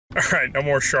All right, no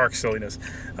more shark silliness.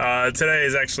 Today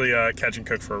is actually catch and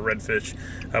cook for redfish.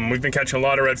 We've been catching a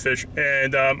lot of redfish,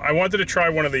 and I wanted to try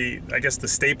one of the, I guess, the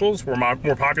staples,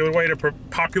 more popular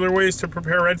ways to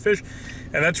prepare redfish,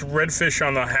 and that's redfish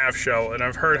on the half shell. And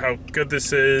I've heard how good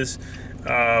this is.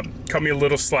 Cut me a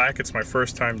little slack. It's my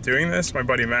first time doing this. My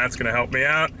buddy Matt's going to help me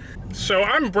out. So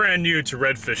I'm brand new to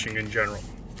redfishing in general.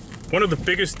 One of the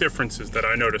biggest differences that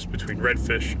I noticed between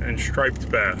redfish and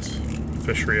striped bass,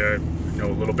 fishery I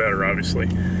know a little better, obviously.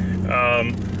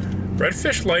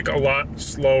 Redfish like a lot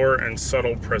slower and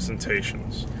subtle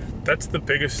presentations. That's the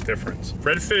biggest difference.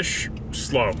 Redfish,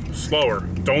 slower.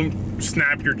 Don't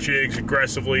snap your jigs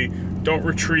aggressively. Don't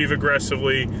retrieve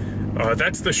aggressively.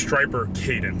 That's the striper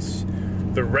cadence.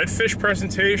 The redfish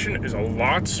presentation is a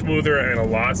lot smoother and a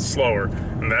lot slower,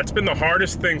 and that's been the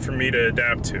hardest thing for me to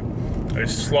adapt to,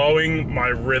 is slowing my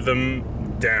rhythm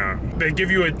down. They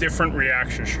give you a different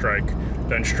reaction strike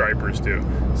than stripers do.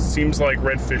 Seems like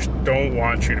redfish don't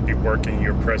want you to be working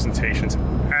your presentations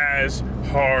as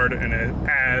hard and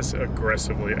as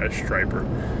aggressively as striper.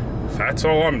 That's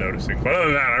all I'm noticing. But other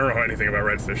than that, I don't know anything about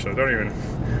redfish, so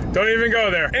don't even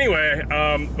go there. Anyway,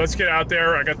 let's get out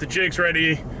there. I got the jigs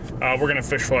ready. We're gonna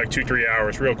fish for like 2-3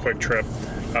 hours, real quick trip.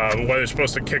 Weather's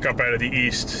supposed to kick up out of the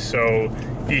east, so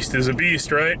east is a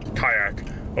beast, right? Kayak,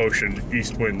 ocean,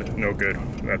 east wind, no good.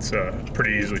 That's a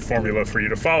pretty easy formula for you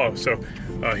to follow. So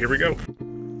here we go.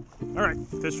 All right,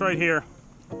 this right here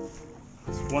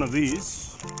is one of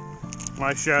these.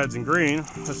 My shads in green.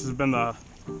 This has been the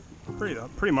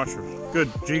pretty much a good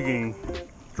jigging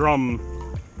drum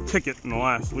ticket in the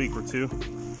last week or two.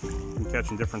 Been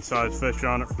catching different size fish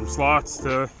on it, from slots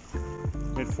to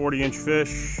mid 40-inch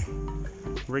fish.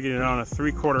 Rigging it on a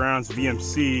 3/4 ounce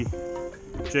VMC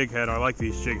jig head. I like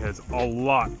these jig heads a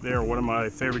lot. They're one of my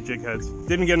favorite jig heads.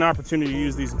 Didn't get an opportunity to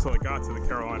use these until I got to the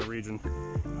Carolina region.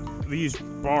 These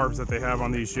barbs that they have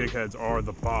on these jig heads are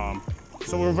the bomb.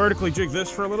 So we'll vertically jig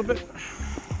this for a little bit.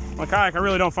 My kayak, I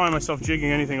really don't find myself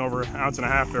jigging anything over 1.5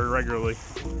 ounces very regularly,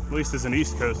 at least as an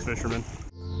East Coast fisherman.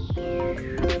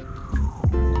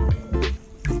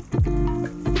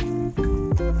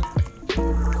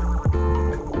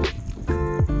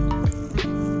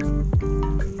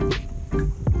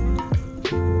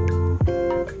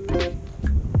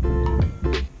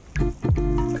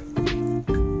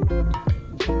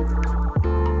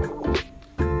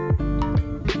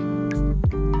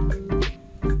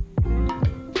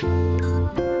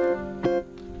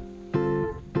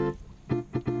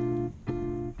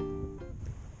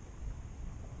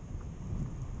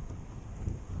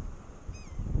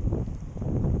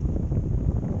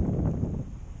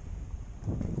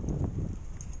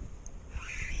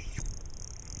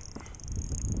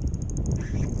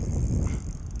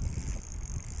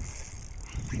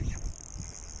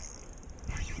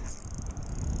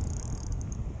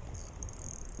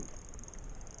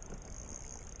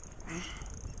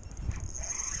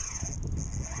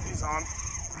 On.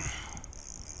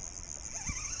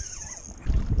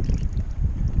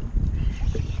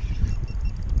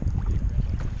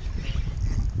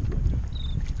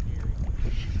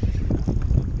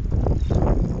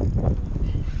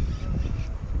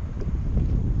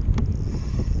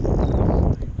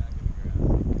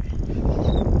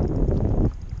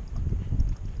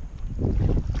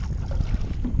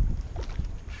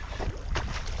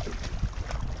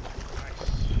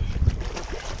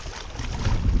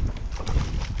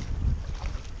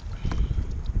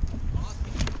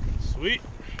 Sweet.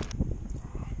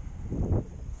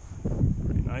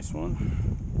 Pretty nice one.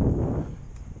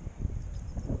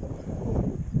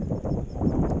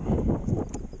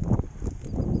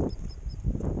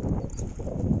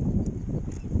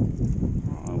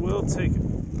 I will take it.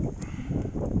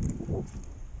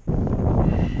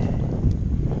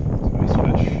 Nice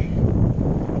fish.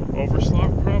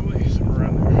 Overslot probably, somewhere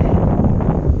around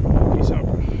there. Peace out.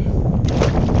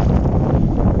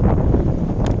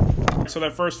 So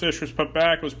that first fish was put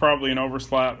back. It was probably an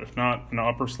overslot, if not an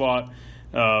upper slot.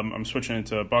 I'm switching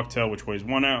into a bucktail, which weighs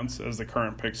 1 ounce. As the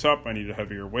current picks up, I need a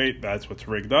heavier weight. That's what's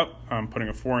rigged up. I'm putting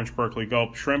a 4-inch Berkeley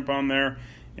Gulp shrimp on there,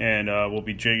 and we'll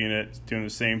be jigging it, doing the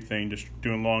same thing, just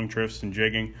doing long drifts and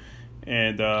jigging,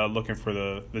 and looking for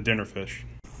the dinner fish.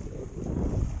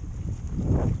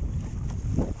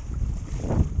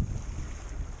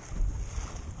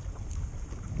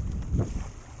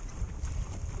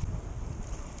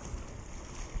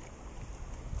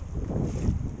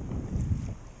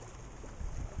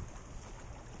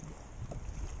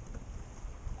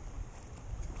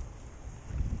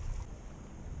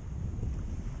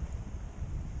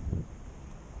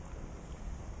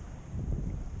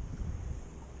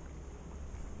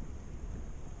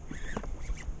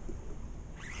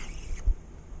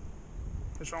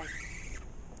 Fish on.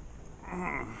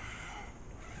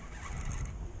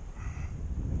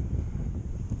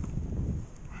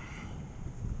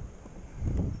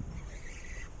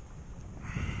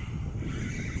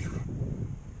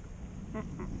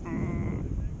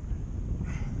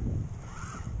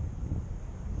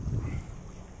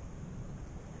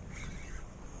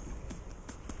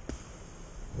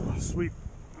 Sweet,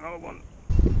 another one.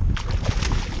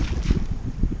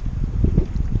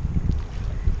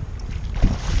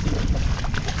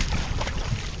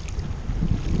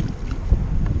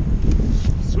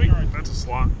 Sweet, all right, that's a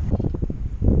slot.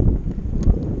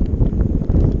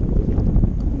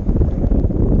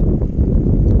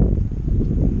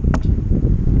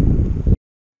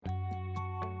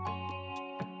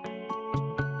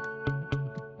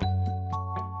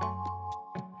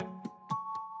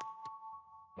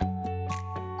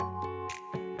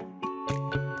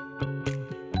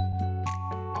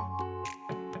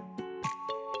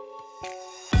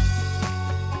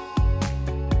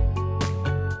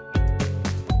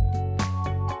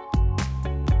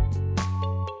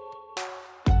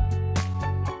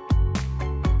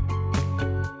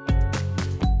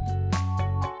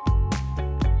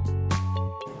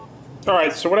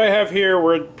 Alright, so what I have here,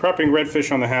 we're prepping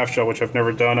redfish on the half shell, which I've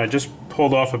never done. I just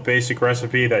pulled off a basic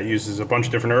recipe that uses a bunch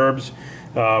of different herbs.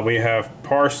 We have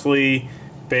parsley,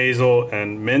 basil,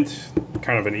 and mint,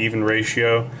 kind of an even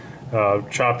ratio,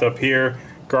 chopped up here.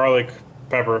 Garlic,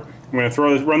 pepper. I'm going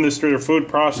to run this through the food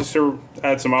processor,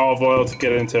 add some olive oil to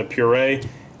get it into a puree,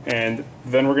 and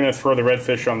then we're going to throw the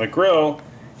redfish on the grill,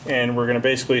 and we're going to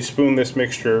basically spoon this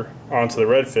mixture onto the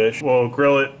redfish. We'll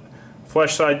grill it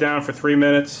flesh side down for 3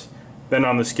 minutes. Then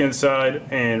on the skin side,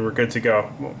 and we're good to go.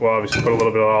 We'll obviously put a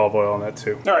little bit of olive oil on that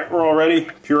too. All right, we're all ready.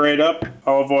 Pureed up,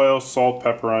 olive oil, salt,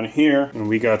 pepper on here. And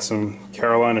we got some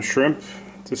Carolina shrimp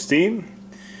to steam.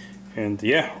 And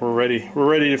yeah, we're ready. We're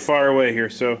ready to fire away here.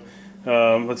 So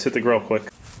let's hit the grill quick.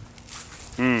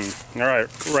 All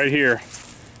right here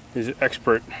is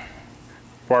expert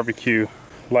barbecue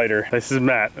lighter. This is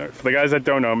Matt. For the guys that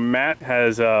don't know, Matt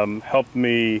has helped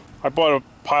me. I bought a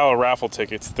pile of raffle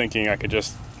tickets thinking I could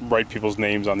just write people's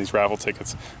names on these raffle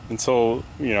tickets until,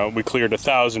 you know, we cleared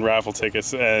 1,000 raffle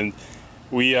tickets, and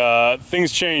we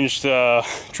things changed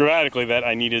dramatically that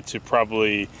I needed to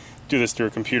probably do this through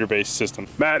a computer-based system.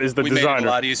 Matt is the designer. We made it a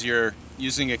lot easier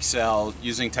using Excel,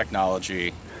 using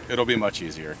technology. It'll be much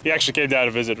easier. He actually came down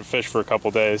to visit a fish for a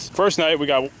couple days. First night we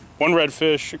got one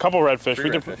redfish, a couple redfish. We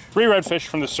did 3 redfish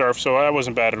from the surf, so that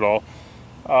wasn't bad at all.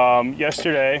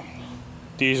 Yesterday,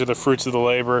 these are the fruits of the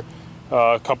labor.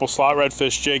 A couple slot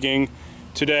redfish jigging.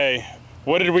 Today,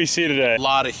 what did we see today? A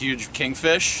lot of huge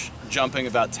kingfish jumping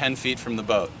about 10 feet from the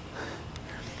boat.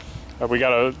 We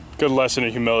got a good lesson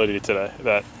in humility today,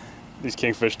 that these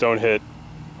kingfish don't hit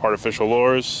artificial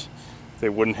lures. They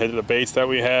wouldn't hit the baits that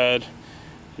we had.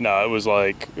 No, it was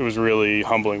really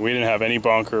humbling. We didn't have any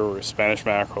bunker or Spanish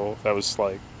mackerel. That was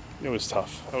it was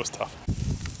tough. That was tough.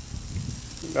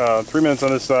 3 minutes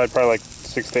on this side, probably like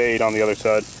 6 to 8 on the other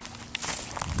side.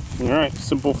 All right,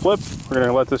 simple flip. We're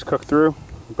gonna let this cook through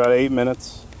about 8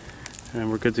 minutes, and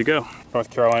we're good to go.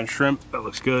 North Carolina shrimp, that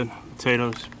looks good.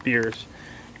 Potatoes, beers.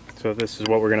 So this is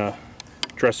what we're gonna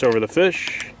dress over the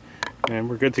fish, and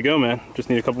we're good to go, man. Just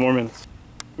need a couple more minutes.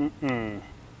 All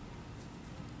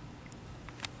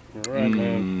right,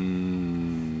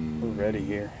 man. We're ready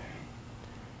here.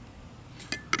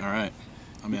 All right,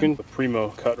 I'm in. The primo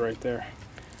cut right there.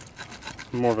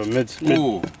 More of a mid.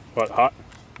 What, hot?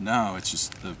 No, it's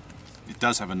just it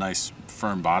does have a nice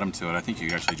firm bottom to it. I think you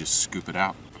can actually just scoop it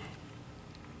out.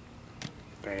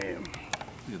 Bam.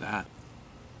 Look at that.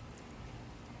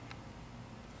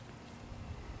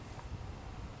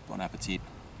 Bon appetit.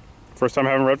 First time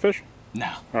having redfish?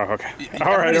 No. Oh, okay.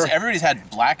 Everybody's had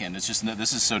blackened. It's just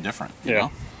this is so different. You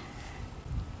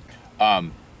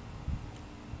know?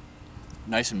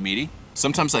 Nice and meaty.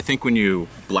 Sometimes I think when you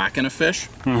blacken a fish,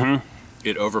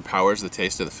 it overpowers the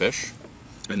taste of the fish.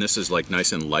 And this is like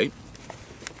nice and light.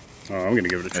 Oh, I'm gonna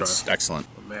give it a try. It's excellent.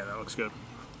 Oh, man, that looks good.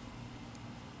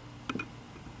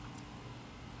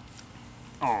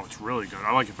 Oh, it's really good.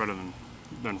 I like it better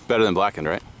than blackened,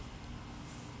 right?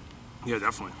 Yeah,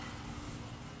 definitely.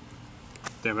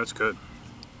 Damn, that's good.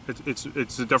 It's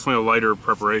definitely a lighter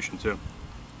preparation too.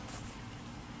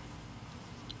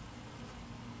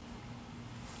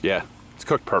 Yeah, it's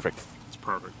cooked perfect. It's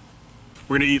perfect.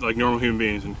 We're gonna eat like normal human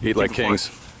beings and eat like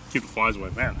kings. Keep the flies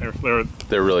away, man.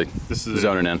 They're really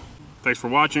zoning in. Thanks for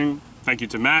watching. Thank you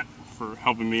to Matt for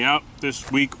helping me out this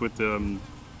week with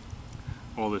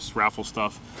all this raffle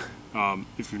stuff.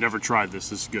 If you've never tried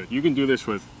this is good. You can do this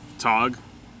with Tog,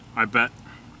 I bet,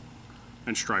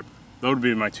 and Striper. Those would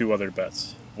be my 2 other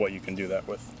bets. what you can do that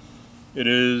with. It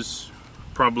is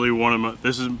probably one of my,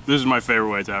 this is my favorite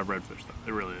way to have redfish though.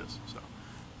 It really is. So,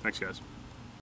 thanks guys.